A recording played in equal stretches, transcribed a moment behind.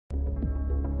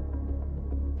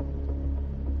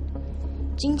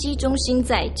精机中心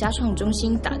在嘉创中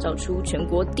心打造出全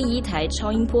国第一台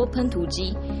超音波喷涂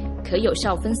机，可有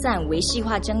效分散微细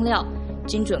化浆料，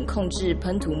精准控制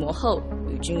喷涂膜厚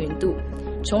与均匀度，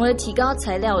从而提高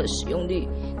材料的使用率，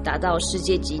达到世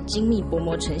界级精密薄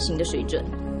膜成型的水准。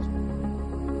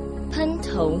喷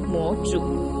头模组，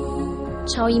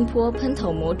超音波喷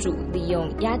头模组利用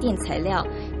压电材料，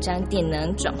将电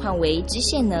能转换为机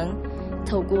械能，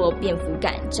透过便幅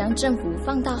杆将振幅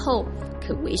放大后，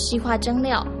可微细化浆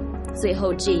料，最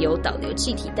后借由导流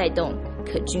气体带动，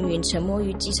可均匀沉模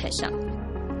于基材上。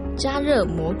加热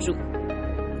模组，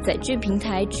载具平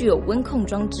台具有温控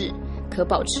装置，可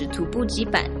保持涂布基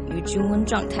板于均温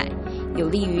状态，有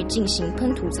利于进行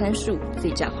喷涂参数最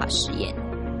佳化实验。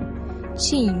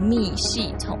气密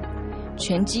系统，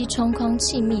全机窗框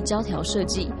气密胶条设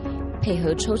计，配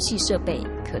合抽气设备，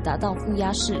可达到负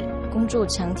压式工作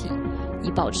腔体，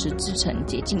以保持制程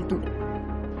洁净度。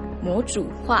模组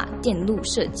化电路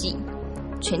设计，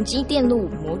全机电路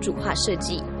模组化设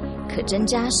计，可增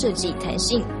加设计弹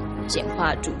性，简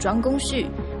化组装工序，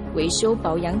维修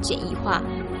保养简易化，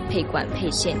配管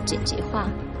配线简洁化。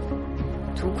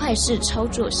图块式操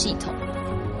作系统，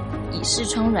以视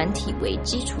窗软体为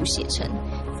基础写成，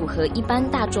符合一般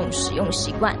大众使用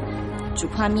习惯。主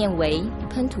画面为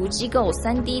喷涂机构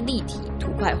 3D 立体图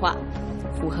块化，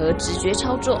符合直觉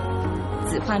操作。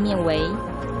子画面为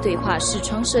对话视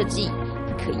窗设计，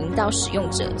可引导使用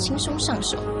者轻松上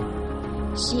手。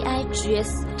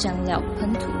CIGS 浆料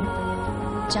喷涂，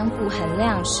将固含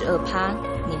量 12%、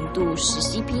粘度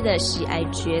10CP 的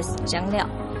CIGS 浆料，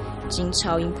经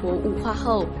超音波雾化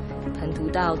后，喷涂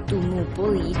到镀膜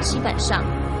玻璃基板上，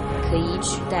可以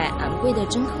取代昂贵的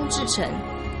真空制程，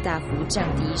大幅降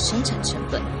低生产成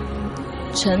本。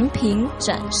成品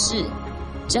展示，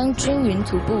将均匀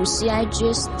涂布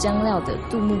CIGS 浆料的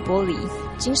镀膜玻璃，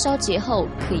经烧结后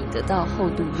可以得到厚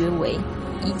度约为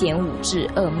 1.5 至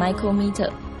2 micrometer，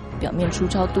 表面粗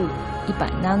糙度100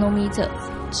 nanometer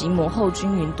及膜厚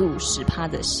均匀度10%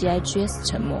的 CIGS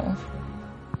成膜。